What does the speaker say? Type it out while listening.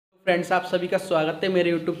Friends, आप सभी का स्वागत है मेरे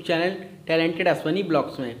YouTube channel talented Ashwani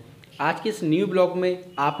blogs में। आज के इस न्यू ब्लॉग में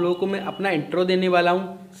आप लोगों को मैं अपना इंट्रो देने वाला हूं,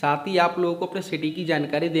 साथ ही आप लोगों को अपने सिटी की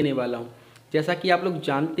जानकारी देने वाला हूं। जैसा कि आप लोग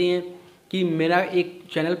जानते हैं कि मेरा एक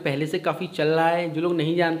चैनल पहले से काफ़ी चल रहा है। जो लोग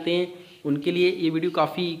नहीं जानते हैं उनके लिए ये वीडियो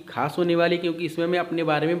काफ़ी खास होने वाली है, क्योंकि इसमें मैं अपने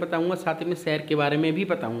बारे में बताऊँगा, साथ ही में शहर के बारे में भी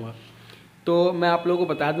बताऊँगा। तो मैं आप लोगों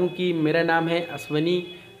को बता दूँ कि मेरा नाम है अश्वनी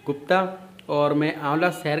गुप्ता और मैं आंवला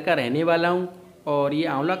शहर का रहने वाला हूँ। और ये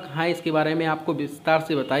आंवला कहाँ है इसके बारे में आपको विस्तार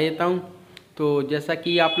से बता देता हूँ। तो जैसा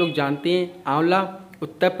कि आप लोग जानते हैं, आंवला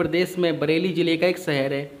उत्तर प्रदेश में बरेली ज़िले का एक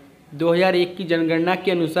शहर है। 2001 की जनगणना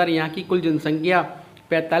के अनुसार यहाँ की कुल जनसंख्या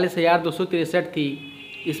 45,263 थी।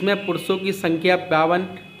 इसमें पुरुषों की संख्या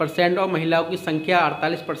 52% और महिलाओं की संख्या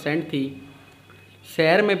 48% थी।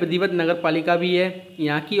 शहर में विधिवत नगर पालिका भी है।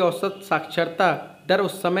 यहाँ की औसत साक्षरता दर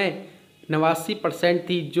उस समय 89%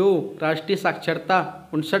 थी, जो राष्ट्रीय साक्षरता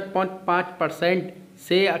 59.5%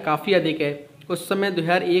 से काफ़ी अधिक है। उस समय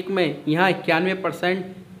 2001 में यहाँ 91%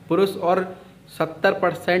 पुरुष और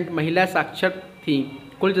 70% महिला साक्षर थी।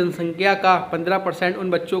 कुल जनसंख्या का 15% उन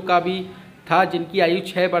बच्चों का भी था जिनकी आयु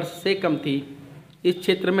 6 वर्ष से कम थी। इस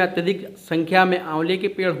क्षेत्र में अत्यधिक संख्या में आंवले के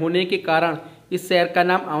पेड़ होने के कारण इस शहर का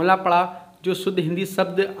नाम आंवला पड़ा, जो शुद्ध हिंदी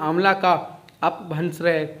शब्द आंवला का अपभ्रंश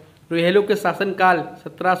है। रोहेलों के शासनकाल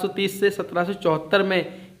 1730 से 1774 में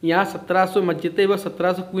यहाँ 1700 मस्जिदें व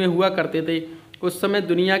 1700 कुएँ हुआ करते थे। उस समय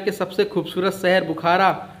दुनिया के सबसे खूबसूरत शहर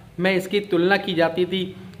बुखारा में इसकी तुलना की जाती थी।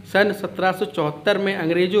 सन 1774 में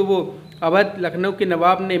अंग्रेजों व अवध लखनऊ के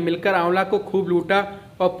नवाब ने मिलकर आंवला को खूब लूटा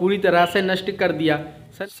और पूरी तरह से नष्ट कर दिया।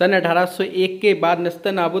 सन 1801 के बाद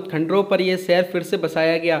नस्तानाबूद खंडरों पर यह शहर फिर से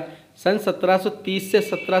बसाया गया। सन 1730 से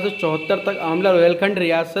 1774 तक आंवला रोहेलखंड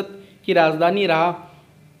रियासत की राजधानी रहा।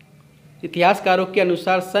 इतिहासकारों के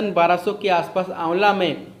अनुसार सन 1200 के आसपास आंवला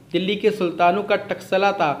में दिल्ली के सुल्तानों का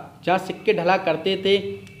टकसला था, जहां सिक्के ढला करते थे।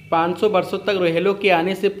 500 वर्षों तक रोहेलों के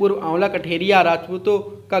आने से पूर्व आंवला कठेरिया राजपूतों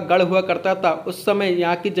का गढ़ हुआ करता था। उस समय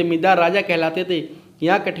यहाँ के जमींदार राजा कहलाते थे।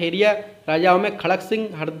 यहाँ कठेरिया राजाओं में खड़क सिंह,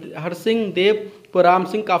 हरसिंह देव व राम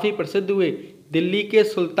सिंह काफ़ी प्रसिद्ध हुए। दिल्ली के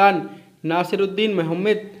सुल्तान नासिरुद्दीन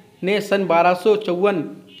मोहम्मद ने सन 1254,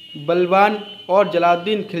 बलवान और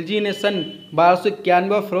जलालुद्दीन खिलजी ने सन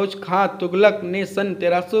 1291, फिरोज खां तुगलक ने सन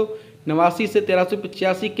 1389 से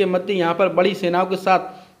 1385 के मध्य यहाँ पर बड़ी सेनाओं के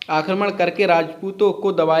साथ आक्रमण करके राजपूतों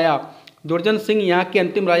को दबाया। दुर्जन सिंह यहाँ के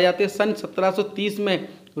अंतिम राजा थे। सन 1730 में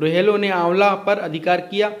रोहेलों ने आंवला पर अधिकार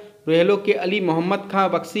किया। रोहेलों के अली मोहम्मद खां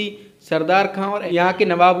बख्शी, सरदार खां और यहाँ के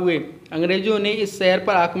नवाब हुए। अंग्रेजों ने इस शहर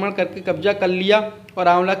पर आक्रमण करके कब्जा कर लिया और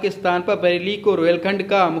आंवला के स्थान पर बरेली को रोहेलखंड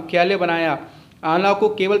का मुख्यालय बनाया। आंवला को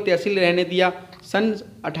केवल तहसील रहने दिया। सन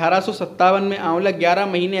 1857 में आंवला 11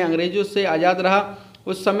 महीने अंग्रेजों से आज़ाद रहा।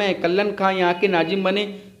 उस समय कल्लन खां यहाँ के नाजिम बने।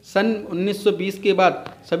 सन 1920 के बाद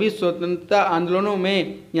सभी स्वतंत्रता आंदोलनों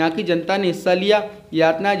में यहाँ की जनता ने हिस्सा लिया,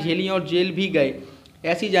 यातना झेली और जेल भी गए।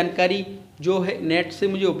 ऐसी जानकारी जो है नेट से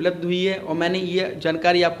मुझे उपलब्ध हुई है और मैंने ये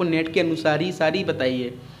जानकारी आपको नेट के अनुसार ही सारी बताई है।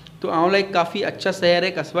 तो आंवला एक काफ़ी अच्छा शहर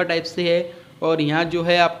है, कस्बा टाइप से है। और यहाँ जो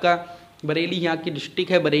है आपका बरेली, यहाँ की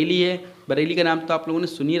डिस्ट्रिक्ट है बरेली है। बरेली का नाम तो आप लोगों ने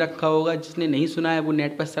सुन ही रखा होगा, जिसने नहीं सुना है वो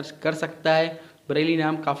नेट पर सर्च कर सकता है। बरेली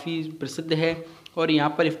नाम काफ़ी प्रसिद्ध है। और यहाँ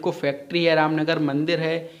पर इफ़को फैक्ट्री है, रामनगर मंदिर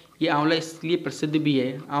है। ये आंवला इसलिए प्रसिद्ध भी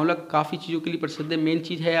है। आंवला काफ़ी चीज़ों के लिए प्रसिद्ध है। मेन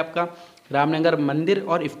चीज़ है आपका रामनगर मंदिर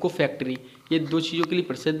और इफ़को फैक्ट्री, ये दो चीज़ों के लिए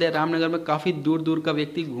प्रसिद्ध है। रामनगर में काफ़ी दूर दूर का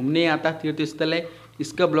व्यक्ति घूमने आता है, तीर्थ स्थल है।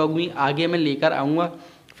 इसका ब्लॉग भी आगे मैं लेकर आऊँगा।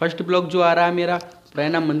 फर्स्ट ब्लॉग जो आ रहा है मेरा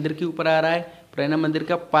प्रेरणा मंदिर के ऊपर आ रहा है। प्रेरणा मंदिर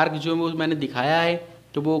का पार्क जो वो मैंने दिखाया है,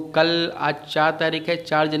 तो वो कल, आज 4 तारीख है,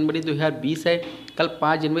 4 जनवरी 2020 है। कल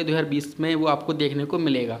 5 जनवरी 2020 में वो आपको देखने को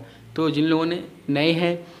मिलेगा। तो जिन लोगों ने नए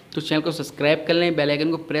हैं तो चैनल को सब्सक्राइब कर लें, बेल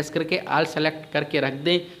आइकन को प्रेस करके ऑल सेलेक्ट करके रख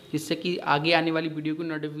दें, जिससे कि आगे आने वाली वीडियो की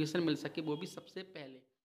नोटिफिकेशन मिल सके, वो भी सबसे पहले।